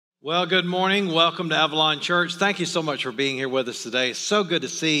Well, good morning. Welcome to Avalon Church. Thank you so much for being here with us today. It's so good to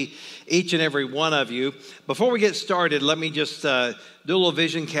see each and every one of you. Before we get started, let me just do a little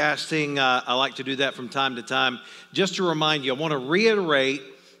vision casting. I like to do that from time to time. Just to remind you, I want to reiterate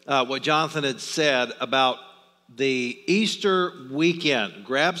what Jonathan had said about the Easter weekend.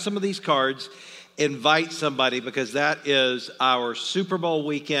 Grab some of these cards, invite somebody, because that is our Super Bowl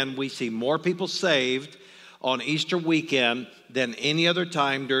weekend. We see more people saved on Easter weekend than any other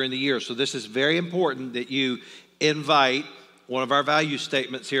time during the year. So this is very important that you invite. One of our value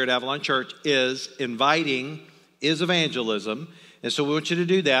statements here at Avalon Church is inviting is evangelism. And so we want you to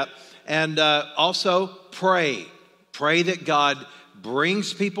do that. And also pray. Pray that God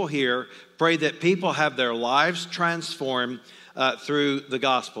brings people here. Pray that people have their lives transformed through the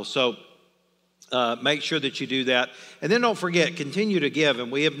gospel. So make sure that you do that. And then don't forget, continue to give.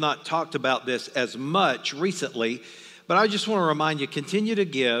 And we have not talked about this as much recently, but I just want to remind you, continue to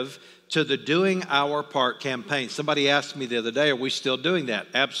give to the Doing Our Part campaign. Somebody asked me the other day, are we still doing that?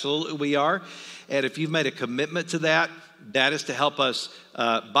 Absolutely we are. And if you've made a commitment to that, that is to help us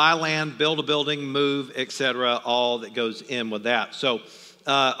buy land, build a building, move, etc., all that goes in with that. So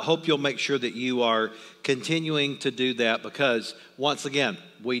hope you'll make sure that you are continuing to do that, because once again,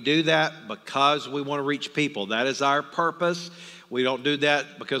 we do that because we want to reach people. That is our purpose. We don't do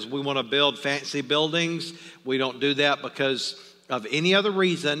that because we want to build fancy buildings. We don't do that because of any other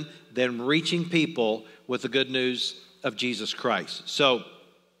reason than reaching people with the good news of Jesus Christ. So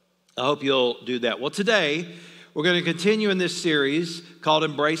I hope you'll do that. Well, today we're going to continue in this series called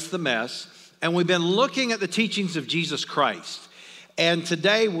Embrace the Mess. And we've been looking at the teachings of Jesus Christ. And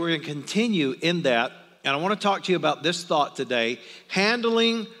today we're going to continue in that. And I want to talk to you about this thought today: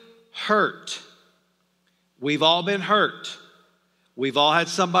 handling hurt. We've all been hurt. We've all had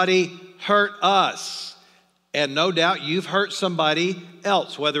somebody hurt us. And no doubt you've hurt somebody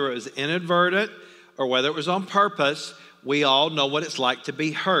else, whether it was inadvertent or whether it was on purpose. We all know what it's like to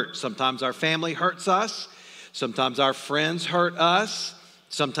be hurt. Sometimes our family hurts us. Sometimes our friends hurt us.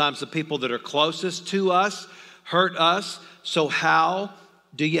 Sometimes the people that are closest to us hurt us. So how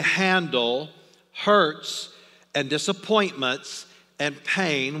do you handle hurts and disappointments and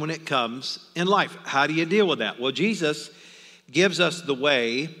pain when it comes in life? How do you deal with that? Well, Jesus gives us the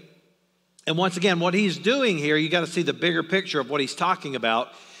way. And once again, what he's doing here, you got to see the bigger picture of what he's talking about.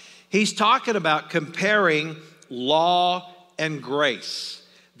 He's talking about comparing law and grace,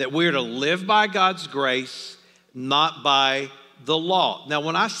 that we're to live by God's grace, not by the law. Now,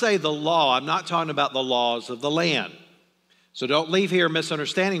 when I say the law, I'm not talking about the laws of the land. So don't leave here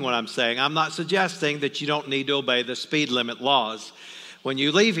misunderstanding what I'm saying. I'm not suggesting that you don't need to obey the speed limit laws when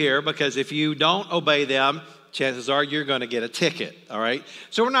you leave here, because if you don't obey them, chances are you're going to get a ticket, all right?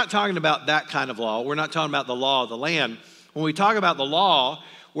 So we're not talking about that kind of law. We're not talking about the law of the land. When we talk about the law,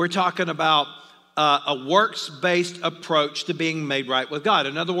 we're talking about a works-based approach to being made right with God.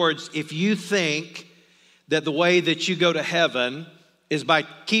 In other words, if you think that the way that you go to heaven is by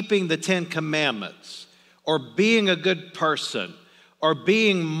keeping the 10 Commandments or being a good person or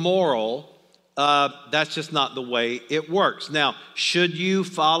being moral, that's just not the way it works. Now, should you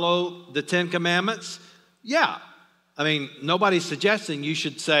follow the 10 Commandments? Yeah. I mean, nobody's suggesting you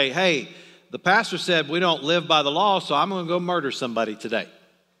should say, hey, the pastor said we don't live by the law, so I'm going to go murder somebody today.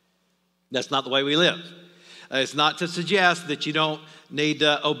 That's not the way we live. It's not to suggest that you don't need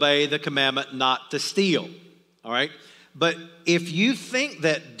to obey the commandment not to steal, all right? But if you think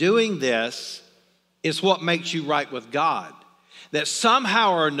that doing this is what makes you right with God, that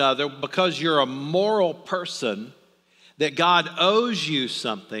somehow or another, because you're a moral person, that God owes you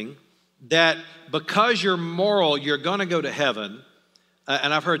something, that because you're moral, you're going to go to heaven.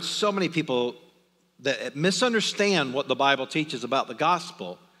 And I've heard so many people that misunderstand what the Bible teaches about the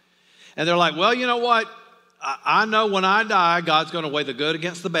gospel. And they're like, well, you know what? I know when I die, God's going to weigh the good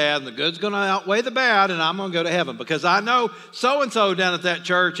against the bad, and the good's going to outweigh the bad, and I'm going to go to heaven because I know so-and-so down at that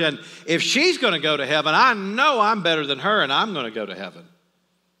church, and if she's going to go to heaven, I know I'm better than her, and I'm going to go to heaven.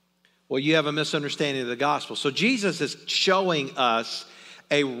 Well, you have a misunderstanding of the gospel. So Jesus is showing us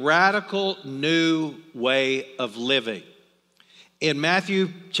a radical new way of living. In Matthew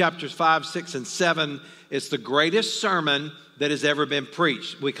chapters 5, 6, and 7, it's the greatest sermon that has ever been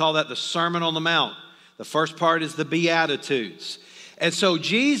preached. We call that the Sermon on the Mount. The first part is the Beatitudes. And so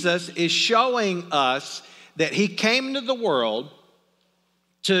Jesus is showing us that he came into the world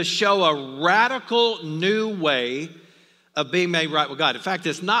to show a radical new way of being made right with God. In fact,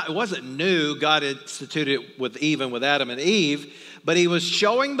 it wasn't new. God instituted it with Eve and with Adam and Eve. But he was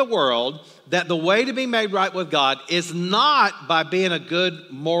showing the world that the way to be made right with God is not by being a good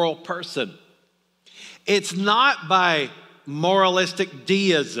moral person. It's not by moralistic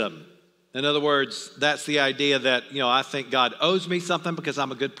deism. In other words, that's the idea that, I think God owes me something because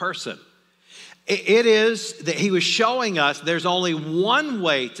I'm a good person. It is that he was showing us there's only one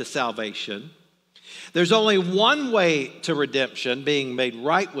way to salvation. There's only one way to redemption, being made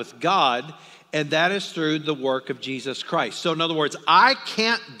right with God, and that is through the work of Jesus Christ. So in other words, I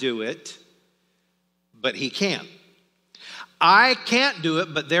can't do it, but he can. I can't do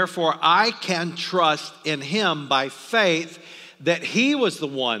it, but therefore I can trust in him by faith that he was the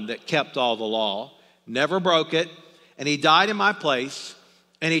one that kept all the law, never broke it, and he died in my place,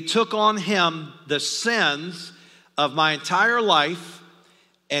 and he took on him the sins of my entire life,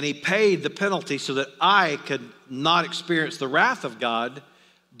 and he paid the penalty so that I could not experience the wrath of God,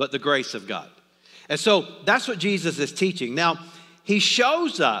 but the grace of God. And so that's what Jesus is teaching. Now, he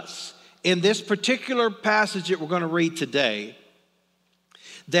shows us in this particular passage that we're going to read today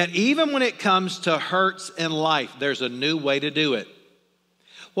that even when it comes to hurts in life, there's a new way to do it.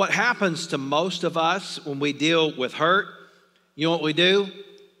 What happens to most of us when we deal with hurt, you know what we do?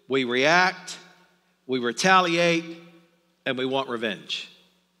 We react, we retaliate, and we want revenge.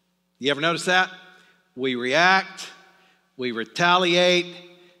 You ever notice that? We react, we retaliate,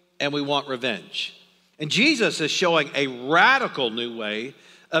 and we want revenge. And Jesus is showing a radical new way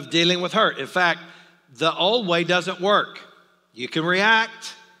of dealing with hurt. In fact, the old way doesn't work. You can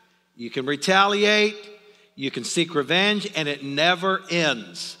react, you can retaliate, you can seek revenge, and it never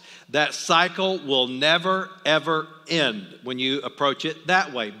ends. That cycle will never, ever end when you approach it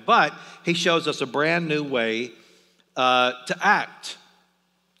that way. But he shows us a brand new way to act,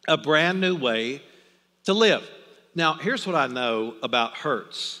 a brand new way to live. Now, here's what I know about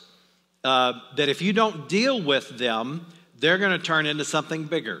hurts. That if you don't deal with them, they're going to turn into something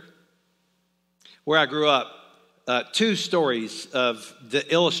bigger. Where I grew up, two stories that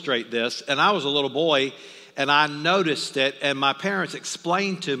illustrate this, and I was a little boy, and I noticed it, and my parents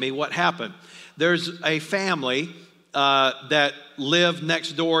explained to me what happened. There's a family that lived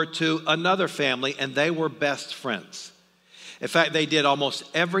next door to another family, and they were best friends. In fact, they did almost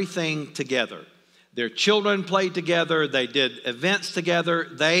everything together. Their children played together. They did events together.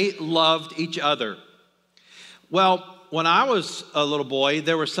 They loved each other. Well, when I was a little boy,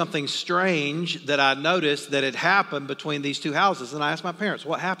 there was something strange that I noticed that had happened between these two houses. And I asked my parents,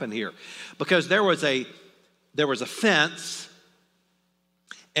 what happened here? Because there was a fence,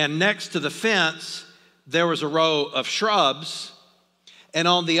 and next to the fence, there was a row of shrubs. And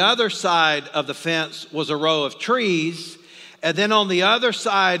on the other side of the fence was a row of trees. And then on the other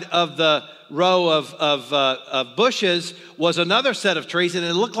side of the row of bushes was another set of trees, and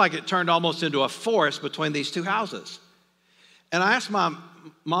it looked like it turned almost into a forest between these two houses. And I asked my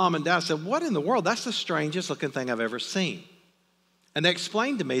mom and dad, I said, what in the world? That's the strangest looking thing I've ever seen. And they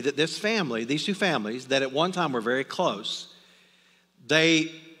explained to me that this family, these two families, that at one time were very close,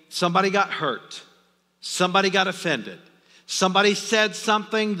 somebody got hurt, somebody got offended, somebody said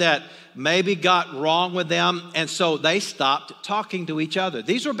something that maybe got wrong with them, and so they stopped talking to each other.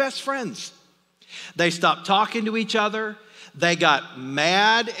 These were best friends. They stopped talking to each other. They got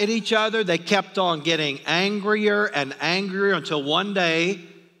mad at each other. They kept on getting angrier and angrier until one day,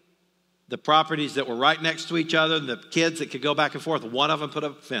 the properties that were right next to each other, the kids that could go back and forth, one of them put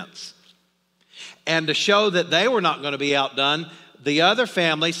up a fence. And to show that they were not going to be outdone, the other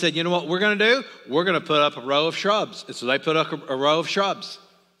family said, you know what we're going to do? We're going to put up a row of shrubs. And so they put up a row of shrubs.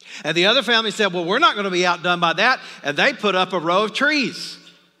 And the other family said, well, we're not going to be outdone by that. And they put up a row of trees.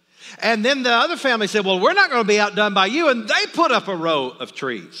 And then the other family said, well, we're not going to be outdone by you. And they put up a row of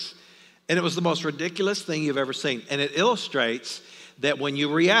trees. And it was the most ridiculous thing you've ever seen. And it illustrates that when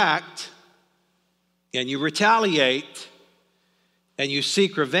you react and you retaliate and you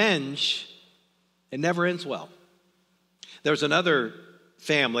seek revenge, it never ends well. There was another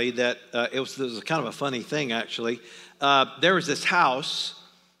family that, it was kind of a funny thing, actually. There was this house,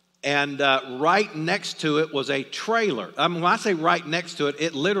 and right next to it was a trailer. I mean, when I say right next to it,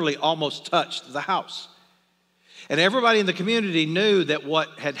 it literally almost touched the house. And everybody in the community knew that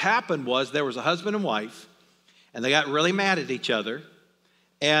what had happened was there was a husband and wife, and they got really mad at each other,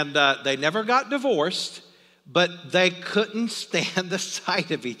 and they never got divorced, but they couldn't stand the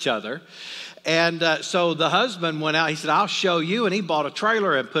sight of each other. And so the husband went out, he said, I'll show you, and he bought a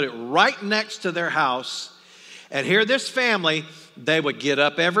trailer and put it right next to their house. And here this family, they would get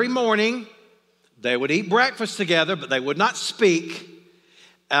up every morning, they would eat breakfast together, but they would not speak.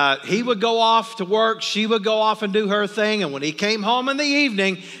 He would go off to work, she would go off and do her thing, and when he came home in the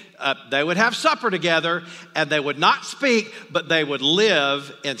evening, they would have supper together, and they would not speak, but they would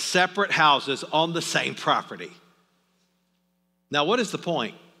live in separate houses on the same property. Now, what is the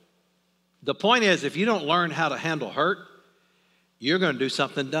point? The point is, if you don't learn how to handle hurt, you're going to do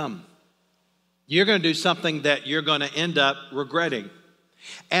something dumb. You're going to do something that you're going to end up regretting.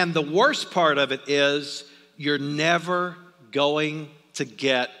 And the worst part of it is you're never going to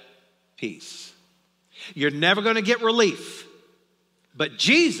get peace. You're never going to get relief. But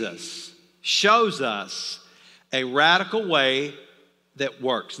Jesus shows us a radical way that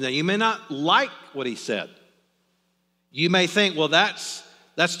works. Now, you may not like what he said. You may think, well, that's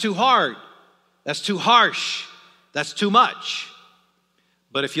too hard. That's too harsh. That's too much.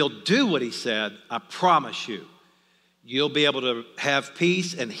 But if you'll do what he said, I promise you, you'll be able to have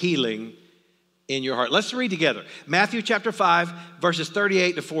peace and healing in your heart. Let's read together. Matthew chapter 5, verses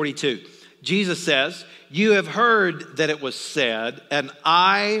 38 to 42. Jesus says, you have heard that it was said, an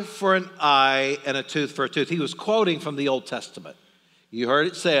eye for an eye and a tooth for a tooth. He was quoting from the Old Testament. You heard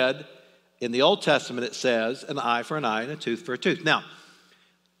it said, in the Old Testament it says, an eye for an eye and a tooth for a tooth. Now,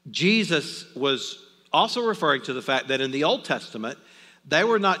 Jesus was also referring to the fact that in the Old Testament, they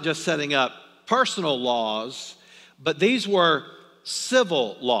were not just setting up personal laws, but these were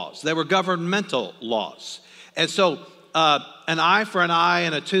civil laws. They were governmental laws. And so an eye for an eye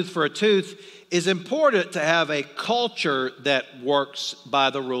and a tooth for a tooth is important to have a culture that works by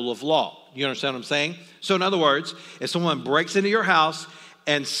the rule of law. You understand what I'm saying? So in other words, if someone breaks into your house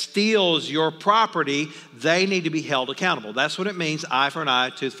and steals your property, they need to be held accountable. That's what it means, eye for an eye,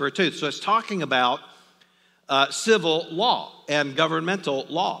 tooth for a tooth. So it's talking about civil law and governmental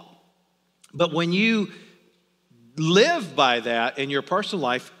law. But when you live by that in your personal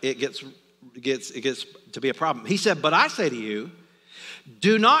life, it gets to be a problem. He said, but I say to you,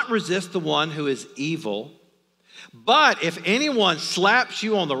 do not resist the one who is evil, but if anyone slaps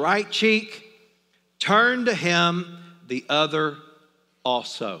you on the right cheek, turn to him the other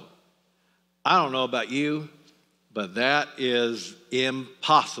also. I don't know about you, but that is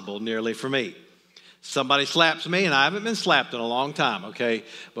impossible nearly for me. Somebody slaps me, and I haven't been slapped in a long time, okay?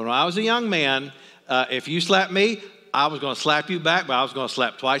 But when I was a young man, if you slapped me, I was going to slap you back, but I was going to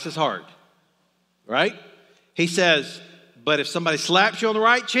slap twice as hard, right? He says, but if somebody slaps you on the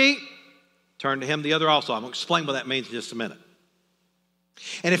right cheek, turn to him the other also. I'm going to explain what that means in just a minute.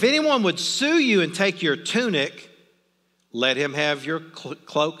 And if anyone would sue you and take your tunic, let him have your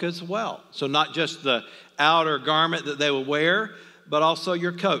cloak as well. So not just the outer garment that they would wear, but also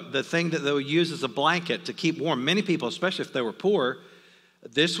your coat, the thing that they would use as a blanket to keep warm. Many people, especially if they were poor,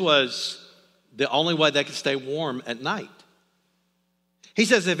 this was the only way they could stay warm at night. He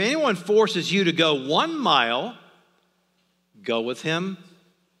says, if anyone forces you to go 1 mile, go with him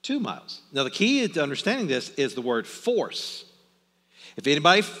 2 miles. Now, the key to understanding this is the word force. If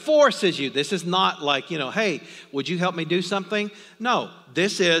anybody forces you, this is not like, hey, would you help me do something? No,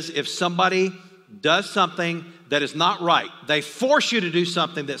 this is if somebody does something that is not right. They force you to do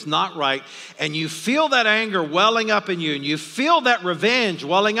something that's not right, and you feel that anger welling up in you, and you feel that revenge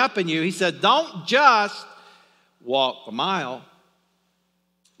welling up in you. He said, don't just walk 1 mile,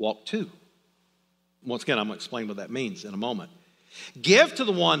 walk 2. Once again, I'm going to explain what that means in a moment. Give to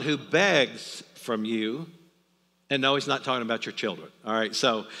the one who begs from you. And no, he's not talking about your children. All right,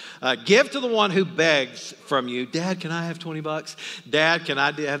 so give to the one who begs from you. Dad, can I have $20? Dad, can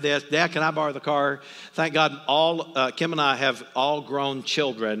I have this? Dad, can I borrow the car? Thank God, Kim and I have all grown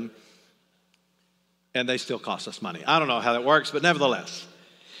children, and they still cost us money. I don't know how that works, but nevertheless.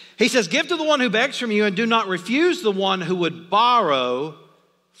 He says, give to the one who begs from you, and do not refuse the one who would borrow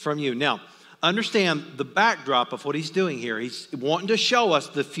from you. Now, understand the backdrop of what he's doing here. He's wanting to show us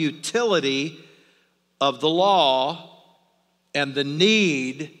the futility of the law and the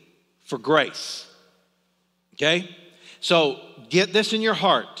need for grace. Okay? So get this in your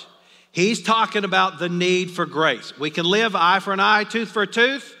heart. He's talking about the need for grace. We can live eye for an eye, tooth for a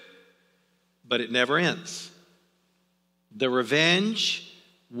tooth, but it never ends. The revenge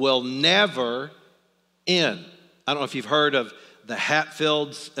will never end. I don't know if you've heard of the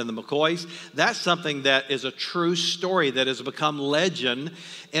Hatfields and the McCoys. That's something that is a true story that has become legend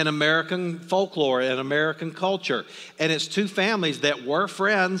in American folklore and American culture. And it's two families that were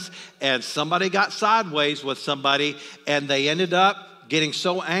friends, and somebody got sideways with somebody, and they ended up getting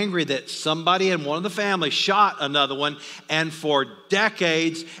so angry that somebody in one of the families shot another one, and for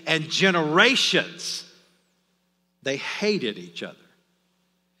decades and generations, they hated each other.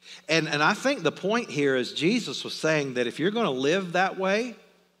 And I think the point here is Jesus was saying that if you're going to live that way,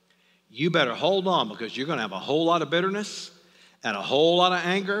 you better hold on, because you're going to have a whole lot of bitterness and a whole lot of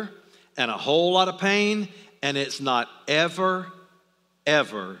anger and a whole lot of pain, and it's not ever,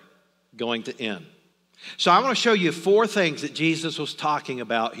 ever going to end. So I want to show you 4 things that Jesus was talking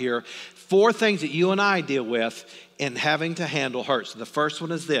about here, 4 things that you and I deal with in having to handle hurt. So the first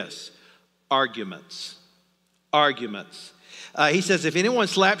one is this: arguments. Arguments. He says, if anyone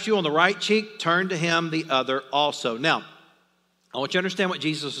slaps you on the right cheek, turn to him the other also. Now, I want you to understand what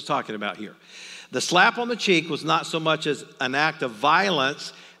Jesus was talking about here. The slap on the cheek was not so much as an act of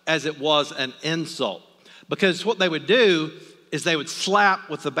violence as it was an insult. Because what they would do is they would slap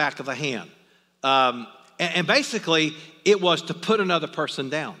with the back of the hand. And basically, it was to put another person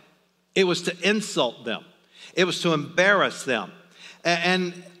down. It was to insult them. It was to embarrass them.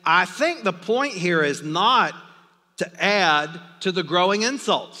 And I think the point here is not to add to the growing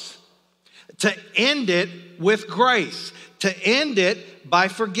insults, to end it with grace, to end it by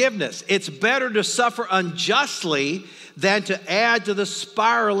forgiveness. It's better to suffer unjustly than to add to the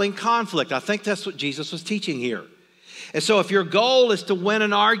spiraling conflict. I think that's what Jesus was teaching here. And so if your goal is to win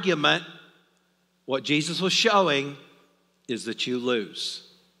an argument, what Jesus was showing is that you lose.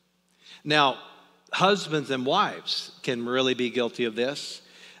 Now, husbands and wives can really be guilty of this,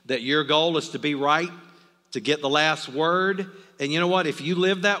 that your goal is to be right, to get the last word. And you know what? If you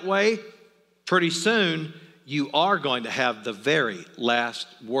live that way, pretty soon you are going to have the very last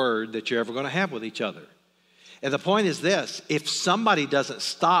word that you're ever going to have with each other. And the point is this: if somebody doesn't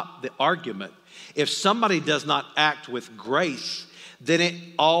stop the argument, if somebody does not act with grace, then it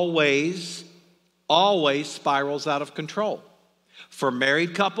always spirals out of control. For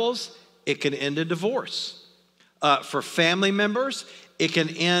married couples, it can end in divorce. For family members, it can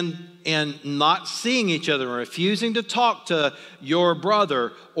end in not seeing each other or refusing to talk to your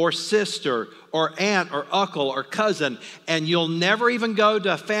brother or sister or aunt or uncle or cousin, and you'll never even go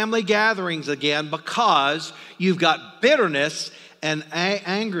to family gatherings again because you've got bitterness and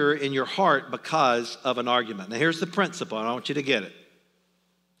anger in your heart because of an argument. Now here's the principle, and I want you to get it.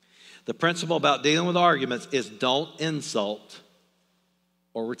 The principle about dealing with arguments is don't insult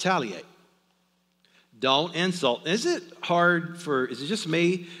or retaliate. Don't insult. Is it just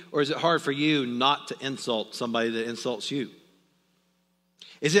me, or is it hard for you not to insult somebody that insults you?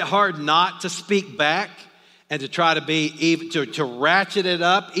 Is it hard not to speak back and to try to to ratchet it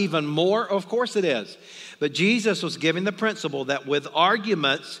up even more? Of course it is. But Jesus was giving the principle that with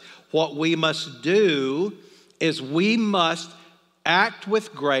arguments, what we must do is we must act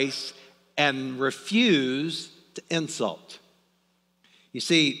with grace and refuse to insult. You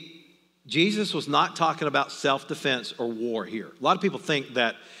see, Jesus was not talking about self-defense or war here. A lot of people think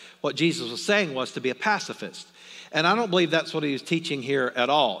that what Jesus was saying was to be a pacifist. And I don't believe that's what he was teaching here at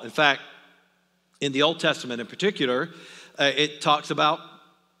all. In fact, in the Old Testament in particular, it talks about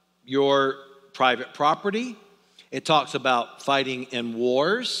your private property. It talks about fighting in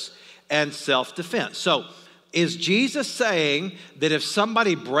wars and self-defense. So is Jesus saying that if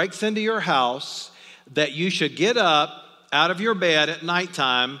somebody breaks into your house, that you should get up out of your bed at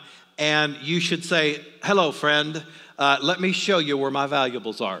nighttime and you should say, hello, friend, let me show you where my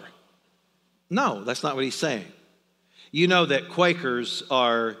valuables are? No, that's not what he's saying. You know that Quakers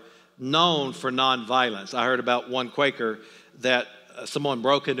are known for nonviolence. I heard about one Quaker that someone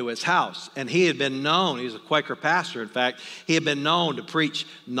broke into his house, and he had been known, he was a Quaker pastor, in fact, he had been known to preach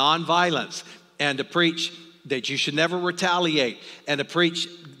nonviolence and to preach that you should never retaliate and to preach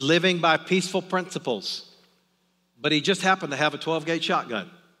living by peaceful principles. But he just happened to have a 12-gauge shotgun.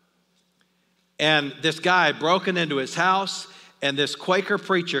 And this guy had broken into his house, and this Quaker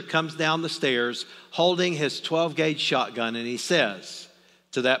preacher comes down the stairs holding his 12-gauge shotgun, and he says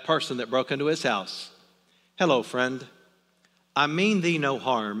to that person that broke into his house, hello, friend, I mean thee no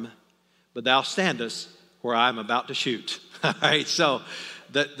harm, but thou standest where I am about to shoot. All right, so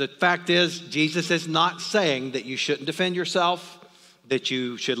the fact is, Jesus is not saying that you shouldn't defend yourself, that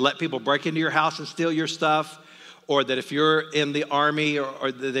you should let people break into your house and steal your stuff, or that if you're in the army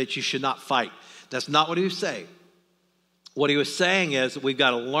or that you should not fight. That's not what he was saying. What he was saying is that we've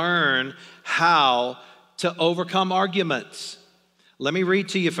got to learn how to overcome arguments. Let me read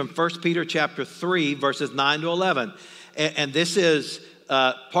to you from 1 Peter chapter 3, verses 9 to 11. And this is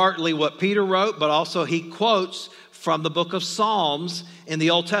partly what Peter wrote, but also he quotes from the book of Psalms in the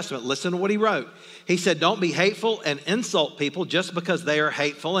Old Testament. Listen to what he wrote. He said, don't be hateful and insult people just because they are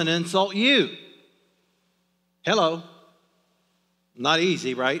hateful and insult you. Hello. Not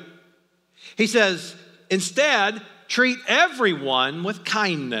easy, right? He says, instead, treat everyone with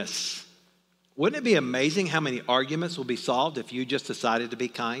kindness. Wouldn't it be amazing how many arguments will be solved if you just decided to be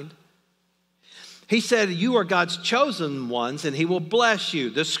kind? He said, you are God's chosen ones and he will bless you.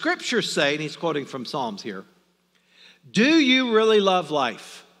 The scriptures say, and he's quoting from Psalms here, do you really love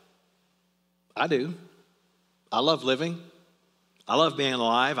life? I do. I love living. I love being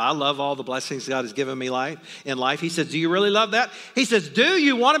alive. I love all the blessings God has given me in life. He says, do you really love that? He says, do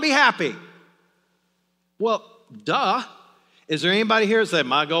you want to be happy? Well, duh. Is there anybody here that said,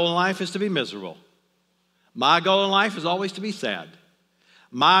 my goal in life is to be miserable? My goal in life is always to be sad.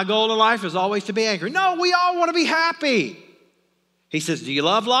 My goal in life is always to be angry. No, we all want to be happy. He says, do you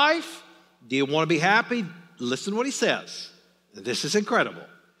love life? Do you want to be happy? Listen to what he says. This is incredible.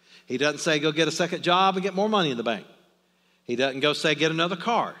 He doesn't say go get a second job and get more money in the bank. He doesn't go say get another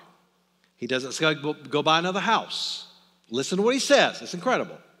car. He doesn't say go buy another house. Listen to what he says. It's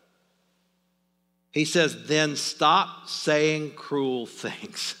incredible. He says, then stop saying cruel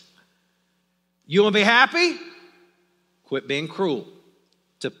things. You want to be happy? Quit being cruel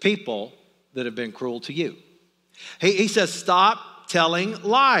to people that have been cruel to you. He says, stop telling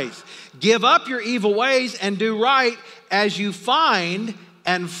lies. Give up your evil ways and do right as you find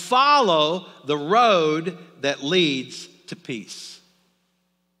and follow the road that leads to peace.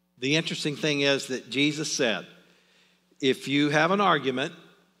 The interesting thing is that Jesus said, if you have an argument,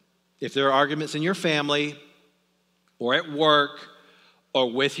 if there are arguments in your family or at work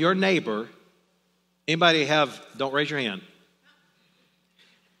or with your neighbor, anybody have, don't raise your hand.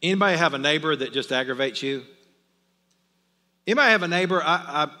 Anybody have a neighbor that just aggravates you? Anybody have a neighbor?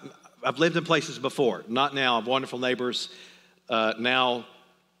 I've lived in places before, not now. I have wonderful neighbors now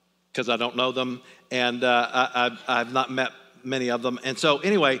because I don't know them, and I've not met many of them. And so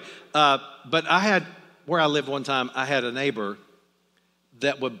anyway, but where I lived one time, I had a neighbor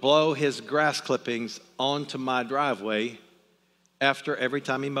that would blow his grass clippings onto my driveway after every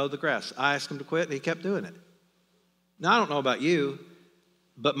time he mowed the grass. I asked him to quit, and he kept doing it. Now, I don't know about you,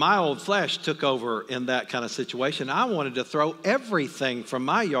 but my old flesh took over in that kind of situation. I wanted to throw everything from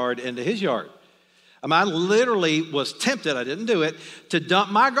my yard into his yard. I mean, I literally was tempted, I didn't do it, to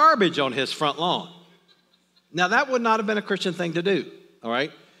dump my garbage on his front lawn. Now, that would not have been a Christian thing to do, all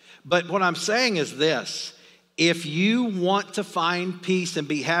right? But what I'm saying is this. If you want to find peace and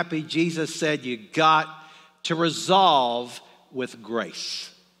be happy, Jesus said you got to resolve with grace.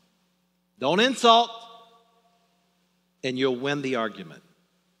 Don't insult, and you'll win the argument.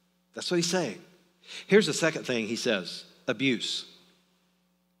 That's what he's saying. Here's the second thing he says, abuse.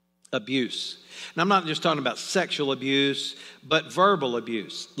 Abuse. Now, I'm not just talking about sexual abuse, but verbal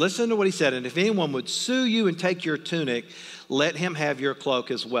abuse. Listen to what he said. And if anyone would sue you and take your tunic, let him have your cloak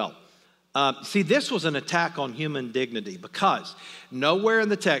as well. See, this was an attack on human dignity because nowhere in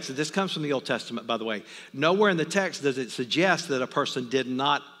the text, and this comes from the Old Testament, by the way, nowhere in the text does it suggest that a person did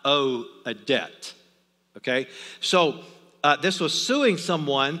not owe a debt. Okay? So this was suing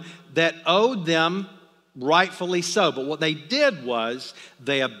someone that owed them rightfully so. But what they did was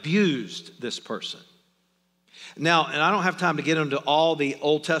they abused this person. Now, and I don't have time to get into all the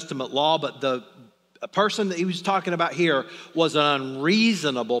Old Testament law, but the person that he was talking about here was an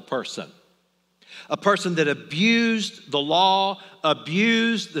unreasonable person. A person that abused the law,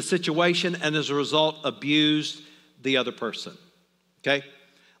 abused the situation, and as a result, abused the other person. Okay?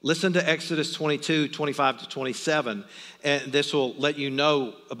 Listen to Exodus 22, 25 to 27, and this will let you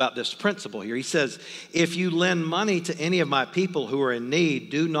know about this principle here. He says, if you lend money to any of my people who are in need,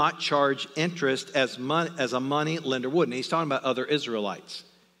 do not charge interest as a money lender would. And he's talking about other Israelites.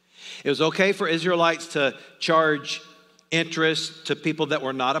 It was okay for Israelites to charge interest to people that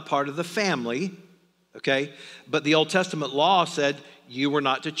were not a part of the family, okay? But the Old Testament law said you were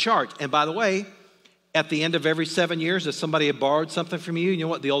not to charge. And by the way, at the end of every 7 years, if somebody had borrowed something from you, you know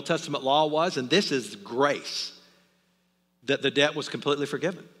what the Old Testament law was? And this is grace, that the debt was completely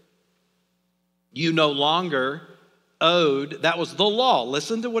forgiven. You no longer owed, that was the law.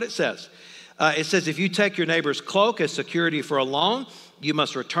 Listen to what it says. It says, if you take your neighbor's cloak as security for a loan, you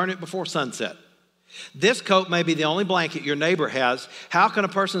must return it before sunset. This coat may be the only blanket your neighbor has. How can a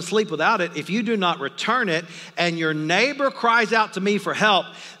person sleep without it? If you do not return it and your neighbor cries out to me for help,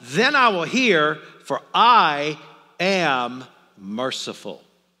 then I will hear, for I am merciful.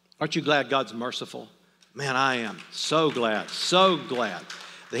 Aren't you glad God's merciful? Man, I am so glad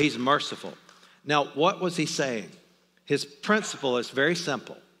that he's merciful. Now, what was he saying? His principle is very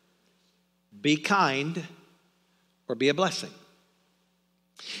simple. Be kind or be a blessing.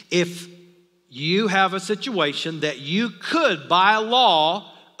 If you have a situation that you could, by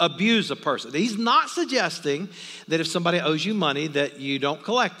law, abuse a person. He's not suggesting that if somebody owes you money that you don't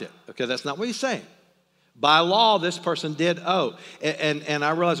collect it. Okay, that's not what he's saying. By law, this person did owe. And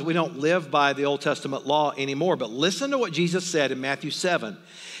I realize we don't live by the Old Testament law anymore, but listen to what Jesus said in Matthew 7.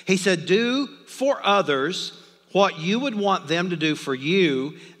 He said, do for others what you would want them to do for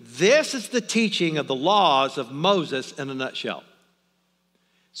you. This is the teaching of the laws of Moses in a nutshell.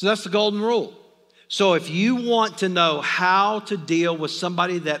 So that's the golden rule. So if you want to know how to deal with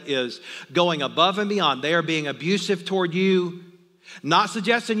somebody that is going above and beyond, they are being abusive toward you, not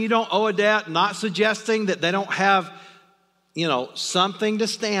suggesting you don't owe a debt, not suggesting that they don't have, something to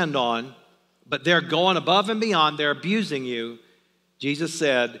stand on, but they're going above and beyond, they're abusing you, Jesus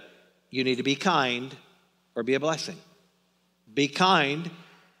said, you need to be kind or be a blessing. Be kind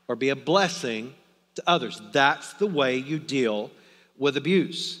or be a blessing to others. That's the way you deal with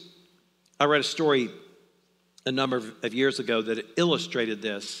abuse. I read a story a number of years ago that illustrated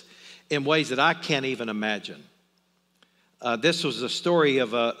this in ways that I can't even imagine. This was a story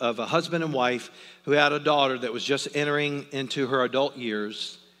of a husband and wife who had a daughter that was just entering into her adult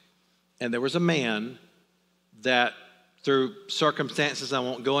years. And there was a man that, through circumstances, I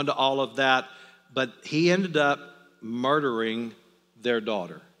won't go into all of that, but he ended up murdering their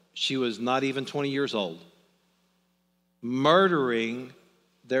daughter. She was not even 20 years old. Murdering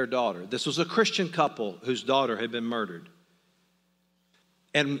their daughter. This was a Christian couple whose daughter had been murdered.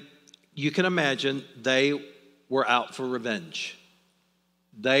 And you can imagine they were out for revenge.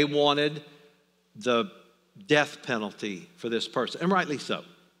 They wanted the death penalty for this person, and rightly so.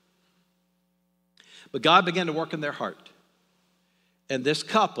 But God began to work in their heart. And this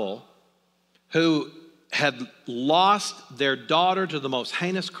couple, who had lost their daughter to the most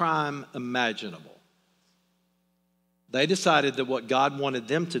heinous crime imaginable, they decided that what God wanted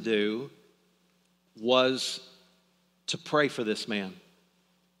them to do was to pray for this man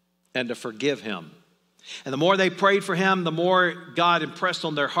and to forgive him. And the more they prayed for him, the more God impressed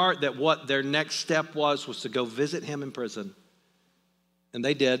on their heart that what their next step was to go visit him in prison. And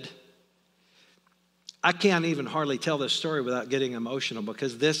they did. I can't even hardly tell this story without getting emotional,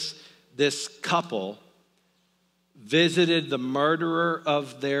 because this couple visited the murderer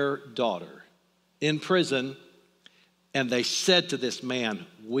of their daughter in prison, and they said to this man,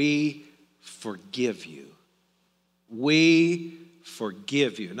 "We forgive you. We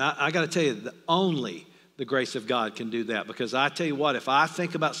forgive you." Now, I got to tell you that only the grace of God can do that, because I tell you what, if I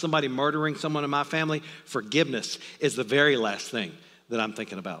think about somebody murdering someone in my family, forgiveness is the very last thing that I'm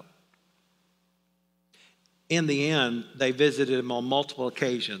thinking about. In the end, they visited him on multiple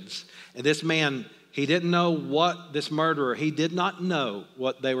occasions. And this man, he didn't know what this murderer, he did not know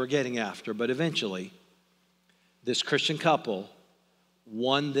what they were getting after. But eventually, this Christian couple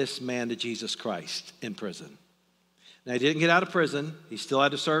won this man to Jesus Christ in prison. Now, he didn't get out of prison. He still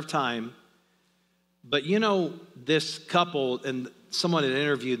had to serve time. But you know, this couple, and someone had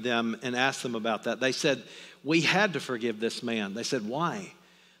interviewed them and asked them about that. They said, "We had to forgive this man." They said, "Why?"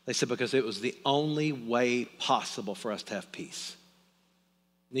 They said, "Because it was the only way possible for us to have peace."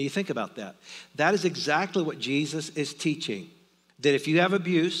 Now you think about that. That is exactly what Jesus is teaching. That if you have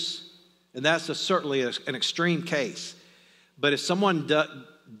abuse, and that's certainly an extreme case, but if someone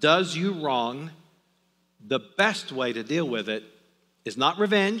does you wrong, the best way to deal with it is not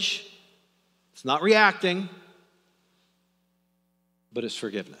revenge, it's not reacting, but it's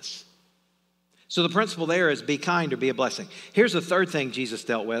forgiveness. So the principle there is be kind or be a blessing. Here's the third thing Jesus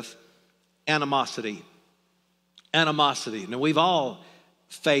dealt with: animosity. Animosity. Now, we've all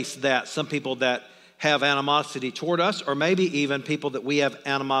faced that. Some people that have animosity toward us, or maybe even people that we have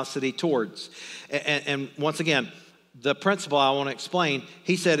animosity towards. And once again, the principle I want to explain,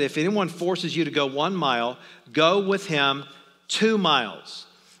 he said, if anyone forces you to go 1 mile, go with him 2 miles.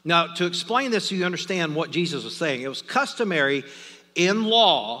 Now, to explain this so you understand what Jesus was saying, it was customary in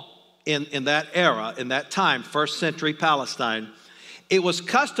law in that era, in that time, first century Palestine, it was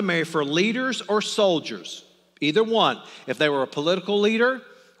customary for leaders or soldiers, either one, if they were a political leader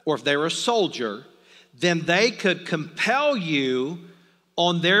or if they were a soldier, then they could compel you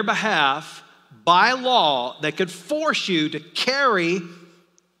on their behalf by law. They could force you to carry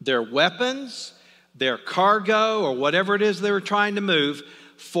their weapons, their cargo, or whatever it is they were trying to move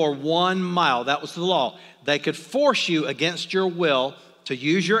for 1 mile. That was the law. They could force you against your will to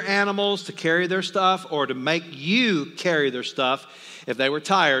use your animals to carry their stuff, or to make you carry their stuff if they were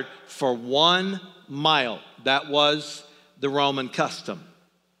tired, for 1 mile. That was the Roman custom.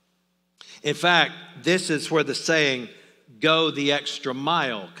 In fact, this is where the saying, "go the extra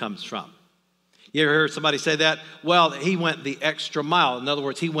mile," comes from. You ever heard somebody say that? Well, he went the extra mile. In other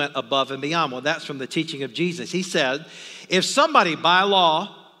words, he went above and beyond. Well, that's from the teaching of Jesus. He said, if somebody by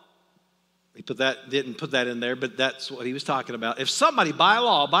law, didn't put that in there, but that's what he was talking about. If somebody by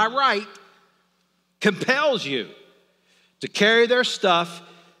law, by right, compels you to carry their stuff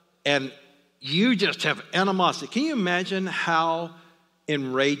and you just have animosity, can you imagine how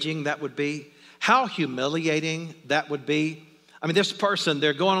enraging that would be? How humiliating that would be? I mean, this person,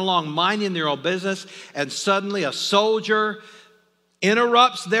 they're going along minding their own business, and suddenly a soldier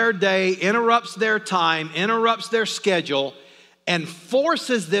interrupts their day, interrupts their time, interrupts their schedule, and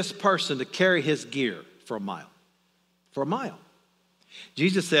forces this person to carry his gear for 1 mile. For 1 mile.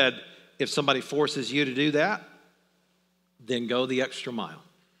 Jesus said, if somebody forces you to do that, then go the extra mile.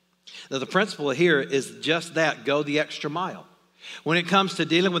 Now, the principle here is just that: go the extra mile. When it comes to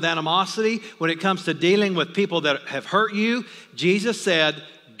dealing with animosity, when it comes to dealing with people that have hurt you, Jesus said,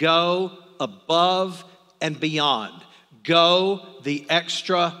 go above and beyond. Go the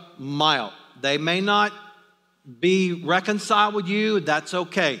extra mile. They may not be reconciled with you. That's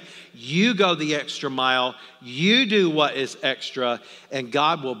okay. You go the extra mile. You do what is extra, and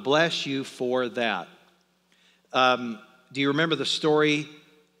God will bless you for that. Do you remember the story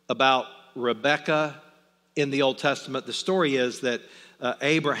about Rebekah in the Old Testament? The story is that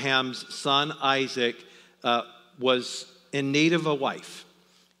Abraham's son Isaac was in need of a wife.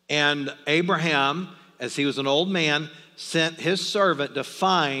 And Abraham, as he was an old man, sent his servant to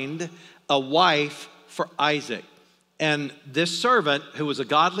find a wife for Isaac. And this servant, who was a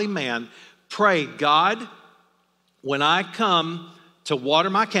godly man, prayed, God, when I come to water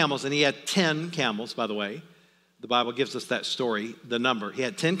my camels, and he had 10 camels, by the way. The Bible gives us that story, the number. He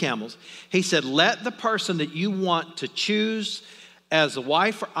had 10 camels. He said, let the person that you want to choose as a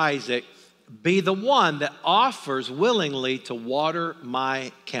wife for Isaac be the one that offers willingly to water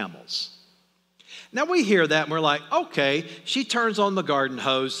my camels. Now we hear that and we're like, okay, she turns on the garden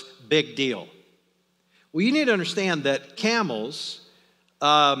hose, big deal. Well, you need to understand that camels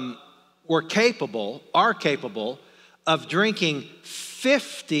are capable of drinking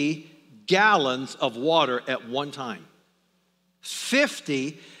 50 gallons of water at one time.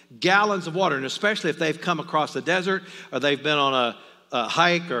 50 gallons of water, and especially if they've come across the desert or they've been on a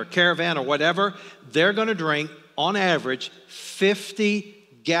hike or a caravan or whatever, they're going to drink, on average, 50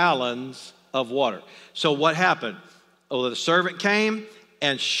 gallons of water. So what happened? Oh, the servant came,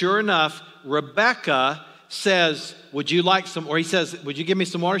 and sure enough, Rebekah says, would you like some, or he says, would you give me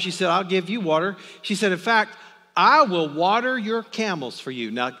some water? She said, I'll give you water. She said, in fact, I will water your camels for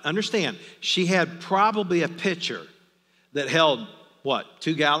you. Now, understand, she had probably a pitcher that held,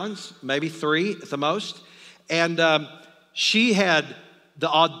 2 gallons, maybe 3 at the most. And she had the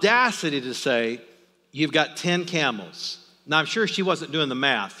audacity to say, you've got 10 camels. Now, I'm sure she wasn't doing the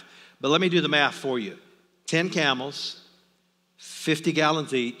math, but let me do the math for you. 10 camels, 50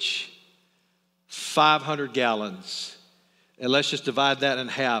 gallons each, 500 gallons. And let's just divide that in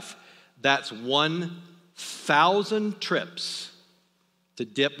half. That's 1,000 trips to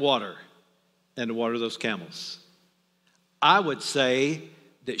dip water and to water those camels. I would say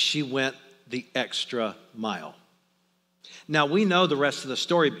that she went the extra mile. Now, we know the rest of the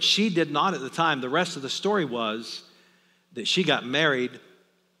story, but she did not at the time. The rest of the story was that she got married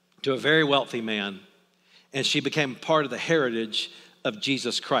to a very wealthy man, and she became part of the heritage of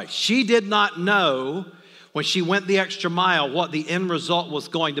Jesus Christ. She did not know when she went the extra mile what the end result was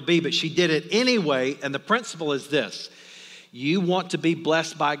going to be, but she did it anyway, and the principle is this: you want to be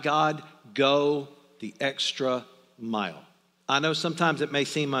blessed by God, go the extra mile. I know sometimes it may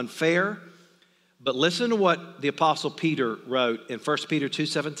seem unfair, but listen to what the Apostle Peter wrote in 1 Peter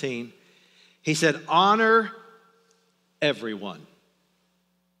 2:17. He said, honor everyone.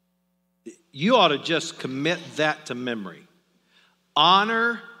 You ought to just commit that to memory.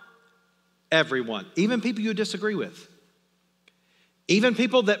 Honor everyone, even people you disagree with, even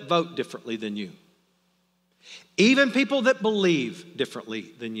people that vote differently than you, even people that believe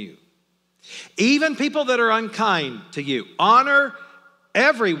differently than you, even people that are unkind to you. Honor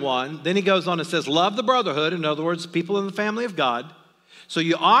everyone. Then he goes on and says, love the brotherhood. In other words, people in the family of God. So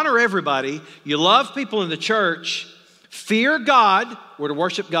you honor everybody. You love people in the church. Fear God. We're to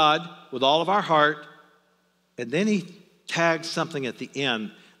worship God with all of our heart. And then he tags something at the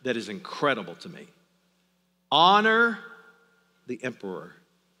end that is incredible to me. Honor the emperor.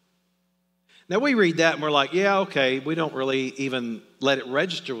 Now we read that and we're like, yeah, okay, we don't really even let it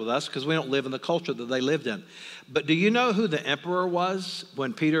register with us because we don't live in the culture that they lived in. But do you know who the emperor was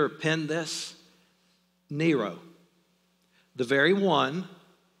when Peter penned this? Nero. The very one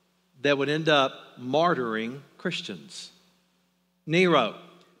that would end up martyring Christians. Nero.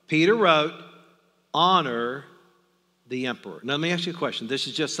 Peter wrote, honor the emperor. Now let me ask you a question. This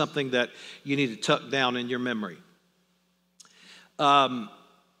is just something that you need to tuck down in your memory. Has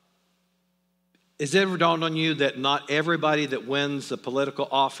it ever dawned on you that not everybody that wins a political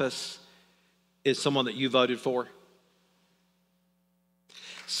office is someone that you voted for?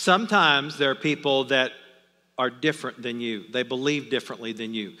 Sometimes there are people that are different than you. They believe differently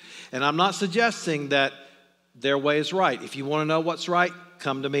than you. And I'm not suggesting that their way is right. If you want to know what's right,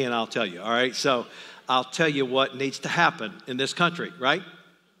 come to me and I'll tell you, all right? So I'll tell you what needs to happen in this country, right?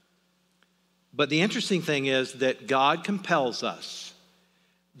 But the interesting thing is that God compels us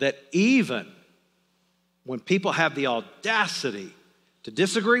that even when people have the audacity to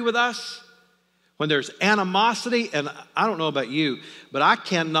disagree with us, when there's animosity, and I don't know about you, but I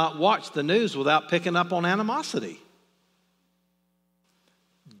cannot watch the news without picking up on animosity.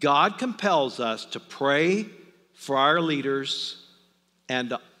 God compels us to pray for our leaders and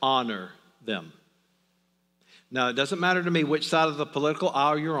to honor them. Now, it doesn't matter to me which side of the political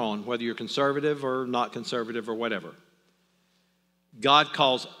aisle you're on, whether you're conservative or not conservative or whatever. God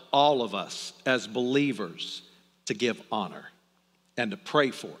calls all of us as believers to give honor and to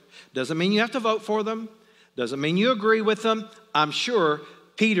pray for. Doesn't mean you have to vote for them. Doesn't mean you agree with them. I'm sure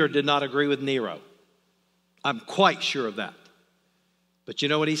Peter did not agree with Nero. I'm quite sure of that. But you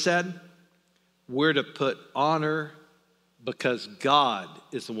know what he said? We're to put honor because God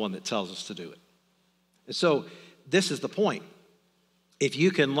is the one that tells us to do it. And so this is the point. If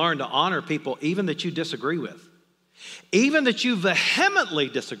you can learn to honor people even that you disagree with, even that you vehemently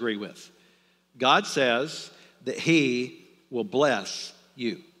disagree with, God says that he will bless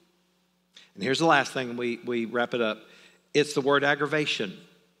you. And here's the last thing, and we wrap it up. It's the word aggravation.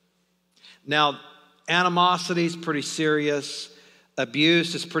 Now, animosity is pretty serious.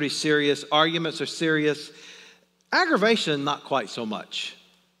 Abuse is pretty serious. Arguments are serious. Aggravation, not quite so much.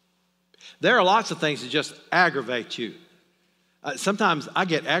 There are lots of things that just aggravate you. Sometimes I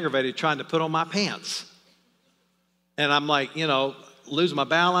get aggravated trying to put on my pants. And I'm like, lose my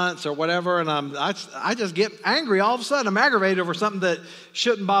balance or whatever, and I just get angry all of a sudden. I'm aggravated over something that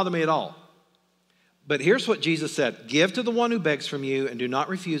shouldn't bother me at all. But here's what Jesus said: give to the one who begs from you and do not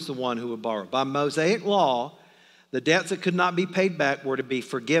refuse the one who will borrow. By Mosaic law, the debts that could not be paid back were to be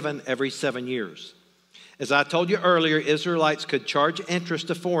forgiven every 7 years. As I told you earlier, Israelites could charge interest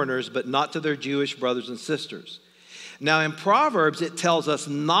to foreigners, but not to their Jewish brothers and sisters. Now in Proverbs, it tells us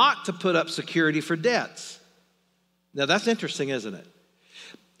not to put up security for debts. Now that's interesting, isn't it?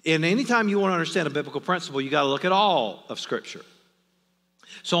 And anytime you want to understand a biblical principle, you got to look at all of Scripture.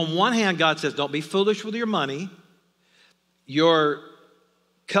 So on one hand, God says, don't be foolish with your money. Your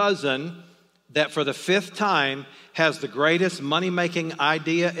cousin that for the 5th time has the greatest money-making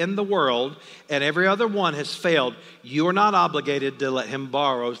idea in the world, and every other one has failed, you are not obligated to let him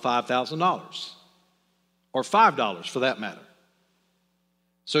borrow $5,000 or $5 for that matter.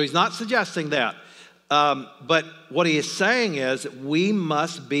 So he's not suggesting that. But what he is saying is that we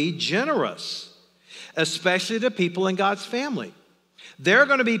must be generous, especially to people in God's family. There are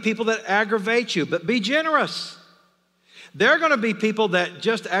going to be people that aggravate you, but be generous. There are going to be people that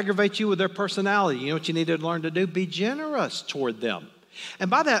just aggravate you with their personality. You know what you need to learn to do? Be generous toward them.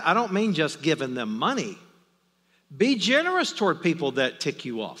 And by that, I don't mean just giving them money. Be generous toward people that tick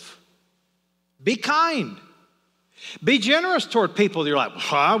you off. Be kind. Be generous toward people that you're like, well,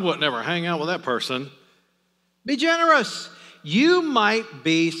 I would never hang out with that person. Be generous. You might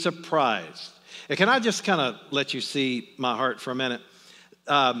be surprised. And can I just kind of let you see my heart for a minute?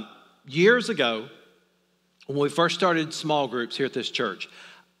 Years ago, when we first started small groups here at this church,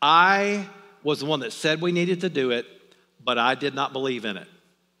 I was the one that said we needed to do it, but I did not believe in it.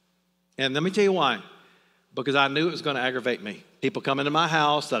 And let me tell you why. Because I knew it was going to aggravate me. People come into my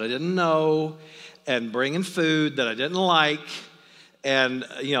house that I didn't know and bringing food that I didn't like and,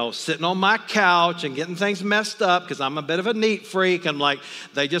 sitting on my couch and getting things messed up because I'm a bit of a neat freak. I'm like,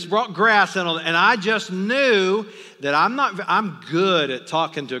 they just brought grass in, and I just knew that I'm good at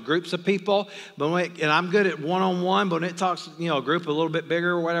talking to groups of people, and I'm good at one-on-one, but when it talks, a group a little bit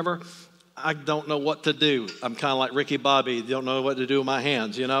bigger or whatever, I don't know what to do. I'm kind of like Ricky Bobby, don't know what to do with my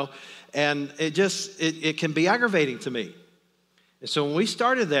hands, and it can be aggravating to me. And so when we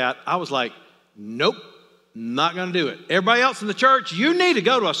started that, I was like, nope. Not going to do it. Everybody else in the church, you need to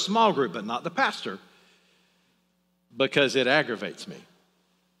go to a small group, but not the pastor, because it aggravates me.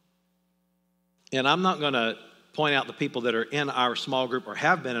 And I'm not going to point out the people that are in our small group or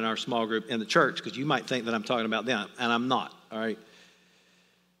have been in our small group in the church, because you might think that I'm talking about them, and I'm not, all right?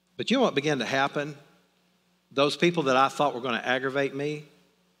 But you know what began to happen? Those people that I thought were going to aggravate me,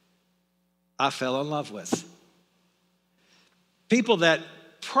 I fell in love with. People that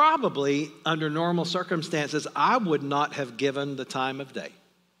probably, under normal circumstances, I would not have given the time of day.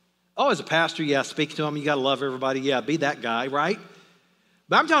 Oh, as a pastor, yeah, speak to them. You got to love everybody. Yeah, be that guy, right?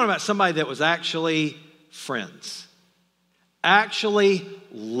 But I'm talking about somebody that was actually friends. Actually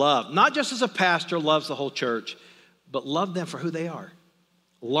loved. Not just as a pastor loves the whole church, but loved them for who they are.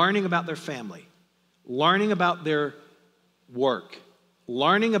 Learning about their family. Learning about their work.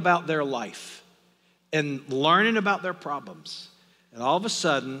 Learning about their life. And learning about their problems. And all of a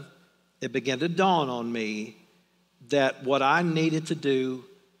sudden, it began to dawn on me that what I needed to do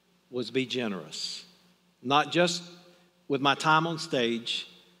was be generous. Not just with my time on stage,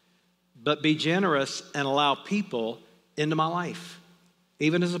 but be generous and allow people into my life,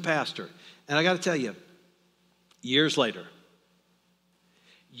 even as a pastor. And I got to tell you, years later,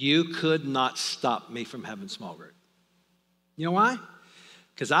 you could not stop me from having small group. You know why?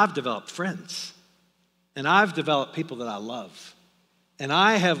 Because I've developed friends, and I've developed people that I love. And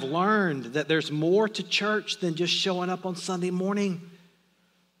I have learned that there's more to church than just showing up on Sunday morning.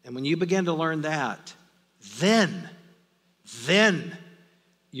 And when you begin to learn that, then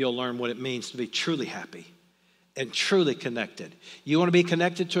you'll learn what it means to be truly happy and truly connected. You want to be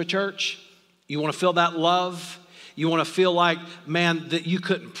connected to a church? You want to feel that love? You want to feel like, man, that you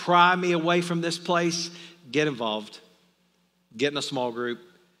couldn't pry me away from this place? Get involved. Get in a small group.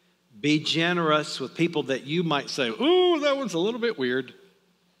 Be generous with people that you might say, ooh, that one's a little bit weird.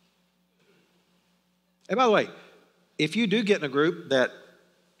 And by the way, if you do get in a group that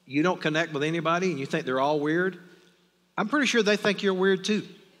you don't connect with anybody and you think they're all weird, I'm pretty sure they think you're weird too.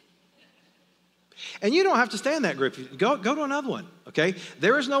 And you don't have to stay in that group. Go to another one, okay?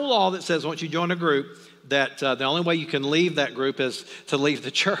 There is no law that says once you join a group that the only way you can leave that group is to leave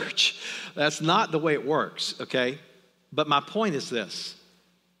the church. That's not the way it works, okay? But my point is this.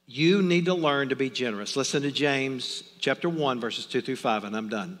 You need to learn to be generous. Listen to James chapter 1, verses 2 through 5, and I'm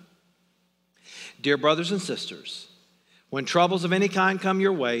done. Dear brothers and sisters, when troubles of any kind come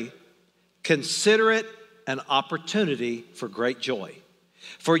your way, consider it an opportunity for great joy.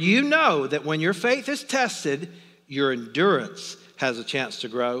 For you know that when your faith is tested, your endurance has a chance to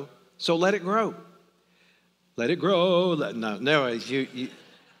grow. So let it grow. Let it grow.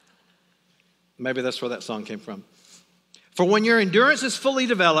 Maybe that's where that song came from. For when your endurance is fully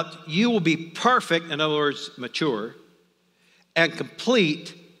developed, you will be perfect, in other words, mature, and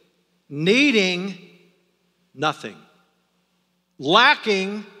complete, needing nothing,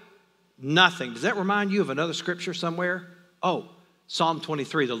 lacking nothing. Does that remind you of another scripture somewhere? Oh, Psalm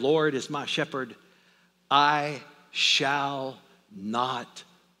 23, the Lord is my shepherd, I shall not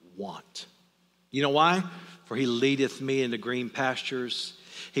want. You know why? For he leadeth me into green pastures.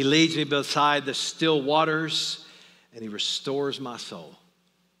 He leads me beside the still waters, and he restores my soul.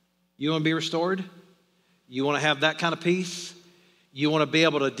 You want to be restored? You want to have that kind of peace? You want to be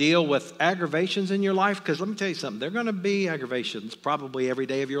able to deal with aggravations in your life? Because let me tell you something, there are going to be aggravations probably every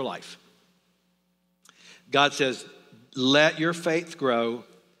day of your life. God says, let your faith grow,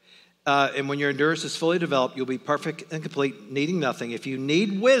 and when your endurance is fully developed, you'll be perfect and complete, needing nothing. If you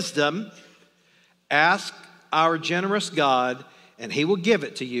need wisdom, ask our generous God, and he will give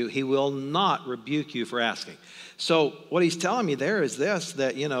it to you. He will not rebuke you for asking. So what he's telling me there is this,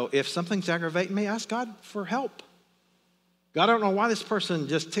 that, if something's aggravating me, ask God for help. God, I don't know why this person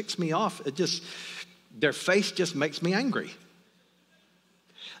just ticks me off. Their face just makes me angry.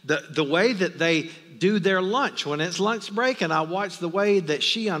 The way that they do their lunch when it's lunch break, and I watch the way that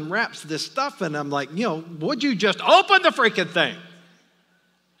she unwraps this stuff, and I'm like, would you just open the freaking thing?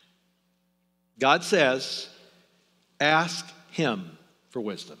 God says, ask him for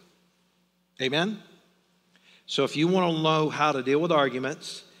wisdom. Amen? So if you want to know how to deal with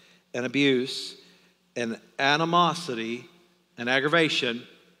arguments and abuse and animosity and aggravation,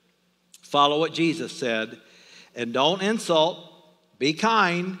 follow what Jesus said, and don't insult. Be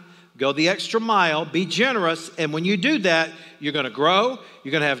kind, go the extra mile, be generous, and when you do that, you're going to grow,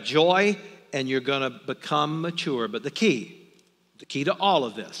 you're going to have joy, and you're going to become mature. But the key to all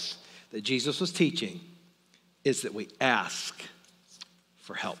of this that Jesus was teaching is that we ask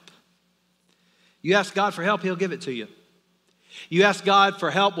for help. You ask God for help, he'll give it to you. You ask God for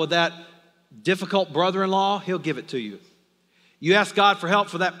help with that difficult brother-in-law, he'll give it to you. You ask God for help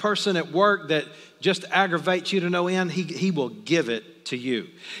for that person at work that just aggravates you to no end, he will give it to you.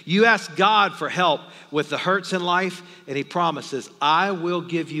 You ask God for help with the hurts in life, and he promises, I will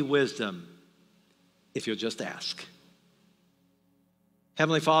give you wisdom if you'll just ask.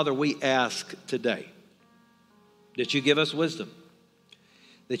 Heavenly Father, we ask today that you give us wisdom,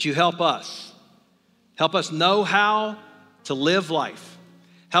 that you help us know how to live life,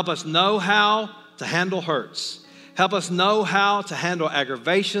 help us know how to handle hurts, help us know how to handle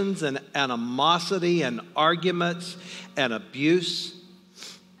aggravations and animosity and arguments and abuse.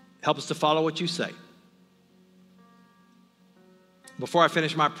 Help us to follow what you say. Before I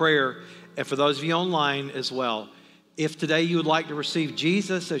finish my prayer, and for those of you online as well, if today you would like to receive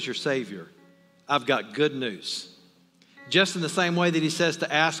Jesus as your Savior, I've got good news. Just in the same way that he says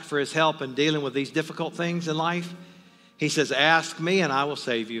to ask for his help in dealing with these difficult things in life, he says, ask me and I will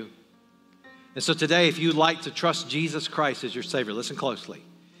save you. And so today, if you'd like to trust Jesus Christ as your Savior, listen closely.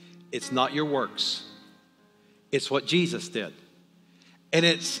 It's not your works. It's what Jesus did. And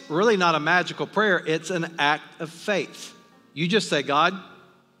it's really not a magical prayer. It's an act of faith. You just say, God,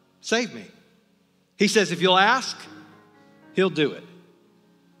 save me. He says, if you'll ask, he'll do it.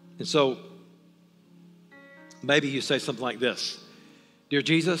 And so Maybe you say something like this: Dear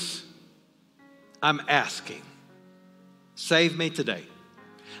Jesus, I'm asking, save me today.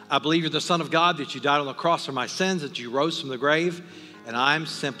 I believe you're the Son of God, that you died on the cross for my sins, that you rose from the grave, and I'm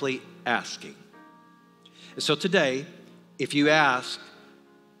simply asking. And so today, if you ask,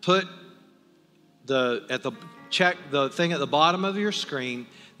 put check the thing at the bottom of your screen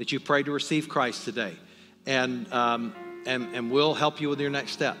that you prayed to receive Christ today, and we'll help you with your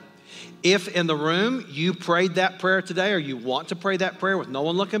next step. If in the room you prayed that prayer today, or you want to pray that prayer with no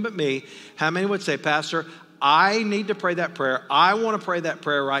one looking but me, how many would say, Pastor, I need to pray that prayer. I want to pray that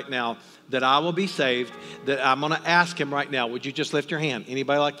prayer right now, that I will be saved, that I'm going to ask him right now. Would you just lift your hand?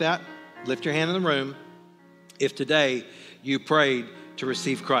 Anybody like that? Lift your hand in the room if today you prayed to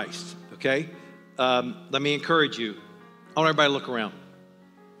receive Christ, okay? Let me encourage you. I want everybody to look around.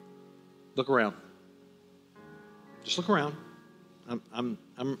 Look around. Just look around.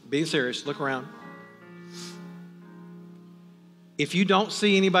 I'm being serious. Look around. If you don't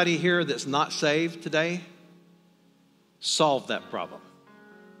see anybody here that's not saved today, solve that problem.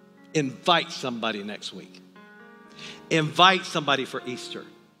 Invite somebody next week. Invite somebody for Easter.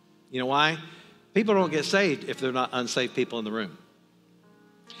 You know why? People don't get saved if they're not unsaved people in the room.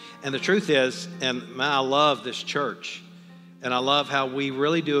 And the truth is, and man, I love this church, and I love how we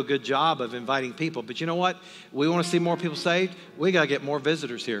really do a good job of inviting people. But you know what? We want to see more people saved. We got to get more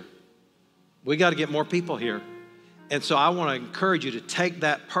visitors here. We got to get more people here. And so I want to encourage you to take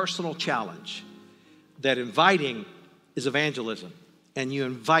that personal challenge, that inviting is evangelism. And you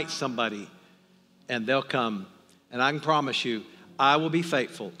invite somebody, and they'll come. And I can promise you, I will be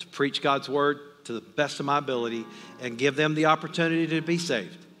faithful to preach God's word to the best of my ability and give them the opportunity to be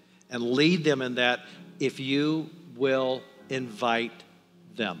saved and lead them in that if you will invite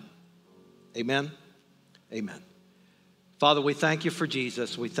them. Amen? Amen. Father, we thank you for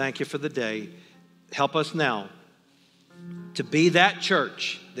Jesus. We thank you for the day. Help us now to be that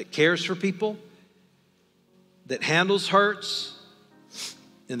church that cares for people, that handles hurts,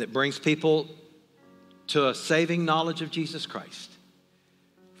 and that brings people to a saving knowledge of Jesus Christ.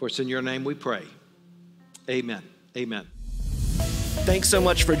 For it's in your name we pray. Amen. Amen. Thanks so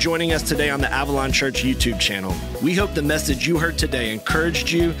much for joining us today on the Avalon Church YouTube channel. We hope the message you heard today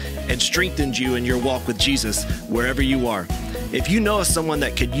encouraged you and strengthened you in your walk with Jesus wherever you are. If you know of someone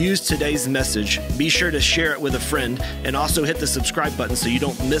that could use today's message, be sure to share it with a friend and also hit the subscribe button so you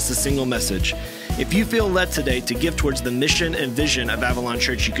don't miss a single message. If you feel led today to give towards the mission and vision of Avalon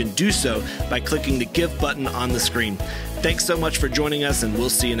Church, you can do so by clicking the Give button on the screen. Thanks so much for joining us, and we'll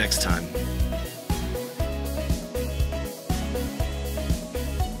see you next time.